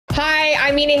Hi,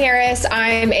 I'm Meena Harris.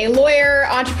 I'm a lawyer,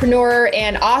 entrepreneur,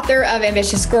 and author of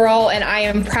Ambitious Girl, and I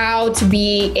am proud to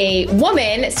be a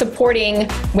woman supporting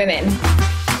women.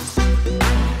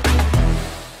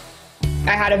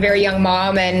 I had a very young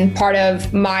mom, and part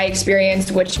of my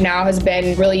experience, which now has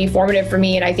been really formative for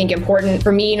me and I think important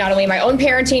for me, not only in my own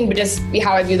parenting, but just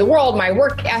how I view the world, my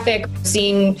work ethic,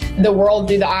 seeing the world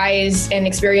through the eyes and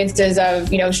experiences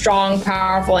of, strong,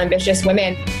 powerful, ambitious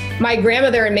women. My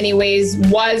grandmother in many ways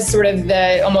was sort of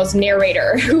the almost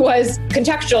narrator who was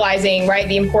contextualizing, right,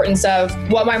 the importance of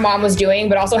what my mom was doing,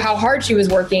 but also how hard she was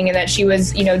working and that she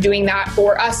was, doing that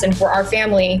for us and for our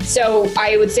family. So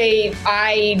I would say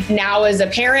I now as a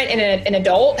parent and an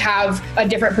adult have a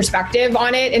different perspective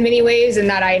on it in many ways, and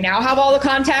that I now have all the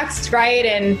context, right?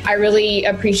 And I really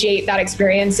appreciate that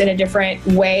experience in a different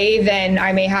way than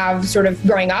I may have sort of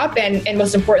growing up. And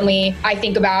most importantly, I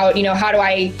think about, how do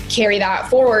I carry that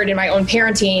forward in my own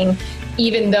parenting,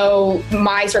 even though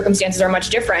my circumstances are much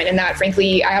different, and that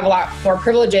frankly, I have a lot more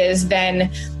privileges than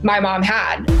my mom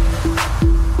had.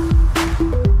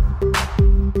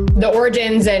 The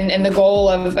origins and the goal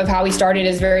of how we started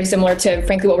is very similar to,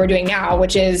 frankly, what we're doing now,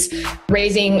 which is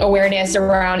raising awareness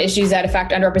around issues that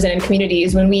affect underrepresented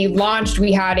communities. When we launched,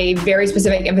 we had a very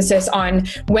specific emphasis on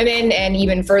women and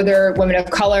even further women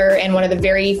of color. And one of the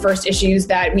very first issues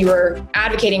that we were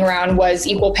advocating around was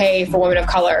equal pay for women of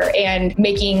color, and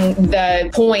making the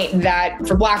point that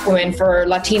for Black women, for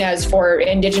Latinas, for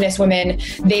Indigenous women,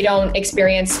 they don't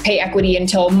experience pay equity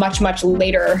until much, much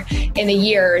later in the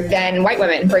year than white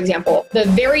women, for example. The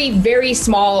very, very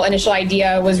small initial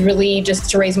idea was really just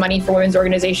to raise money for women's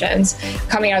organizations.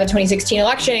 Coming out of the 2016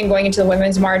 election and going into the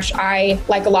Women's March, I,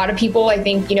 like a lot of people, I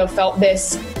think, felt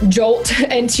this jolt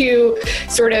into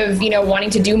sort of, wanting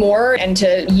to do more and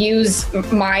to use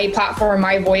my platform,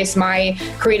 my voice, my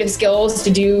creative skills to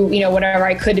do, whatever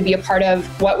I could to be a part of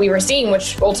what we were seeing,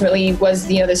 which ultimately was,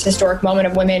 this historic moment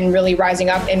of women really rising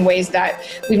up in ways that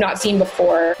we've not seen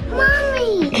before.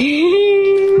 Mommy!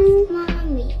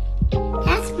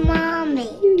 That's Mommy.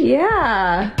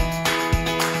 Yeah.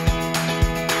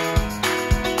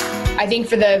 I think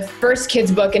for the first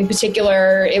kids book in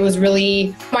particular, it was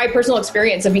really my personal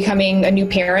experience of becoming a new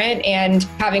parent and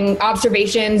having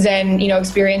observations and,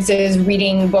 experiences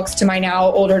reading books to my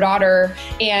now older daughter,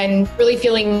 and really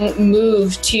feeling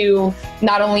moved to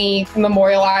not only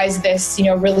memorialize this,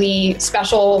 really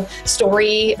special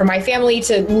story for my family,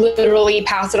 to literally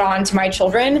pass it on to my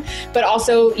children, but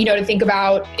also, to think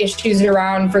about issues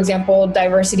around, for example,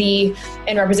 diversity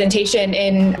and representation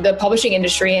in the publishing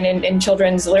industry and in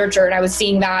children's literature. And I was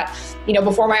seeing that,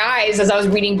 before my eyes as I was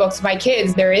reading books with my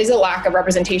kids. There is a lack of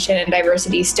representation and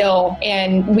diversity still.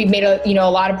 And we've made a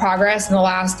lot of progress in the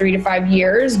last 3 to 5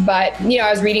 years. But,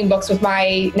 I was reading books with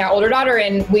my now older daughter,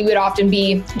 and we would often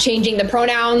be changing the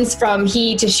pronouns from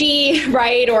he to she,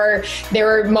 right? Or there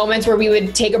were moments where we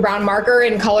would take a brown marker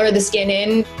and color the skin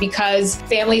in because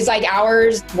families like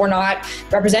ours were not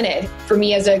represented. For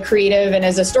me as a creative and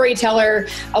as a storyteller,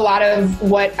 a lot of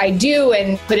what I do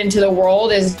and put into the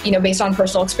world is, based on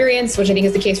personal experience, which I think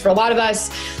is the case for a lot of us.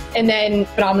 And then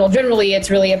Phenomenal generally, it's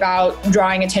really about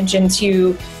drawing attention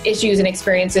to issues and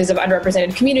experiences of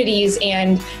underrepresented communities.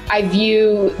 And I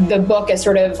view the book as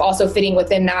sort of also fitting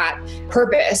within that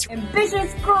purpose.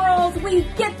 Ambitious girls, we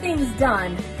get things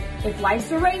done. If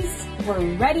life's a race,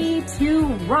 we're ready to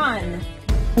run.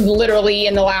 Literally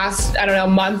in the last,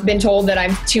 month, been told that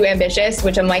I'm too ambitious,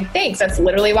 which I'm like, thanks. That's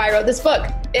literally why I wrote this book.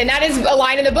 And that is a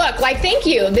line in the book. Like, thank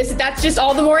you. That's just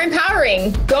all the more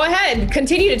empowering. Go ahead.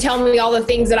 Continue to tell me all the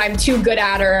things that I'm too good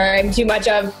at or I'm too much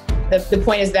of. The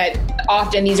point is that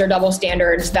often these are double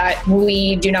standards that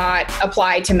we do not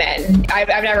apply to men. I've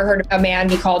never heard a man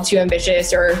be called too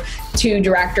ambitious or too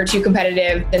direct or too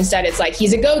competitive. Instead, it's like,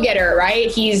 he's a go-getter, right?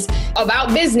 He's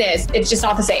about business. It's just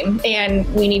not the same.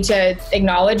 And we need to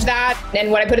acknowledge that.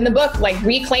 And what I put in the book,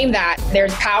 reclaim that.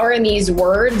 There's power in these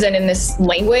words and in this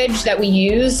language that we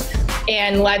use.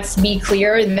 And let's be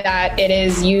clear that it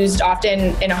is used often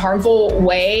in a harmful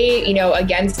way,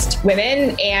 against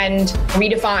women, and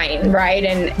redefine, right?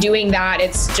 And doing that,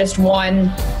 it's just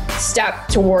one step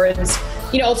towards,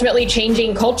 ultimately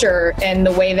changing culture and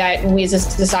the way that we as a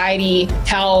society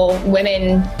tell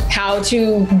women how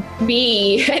to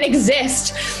be and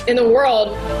exist in the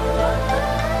world.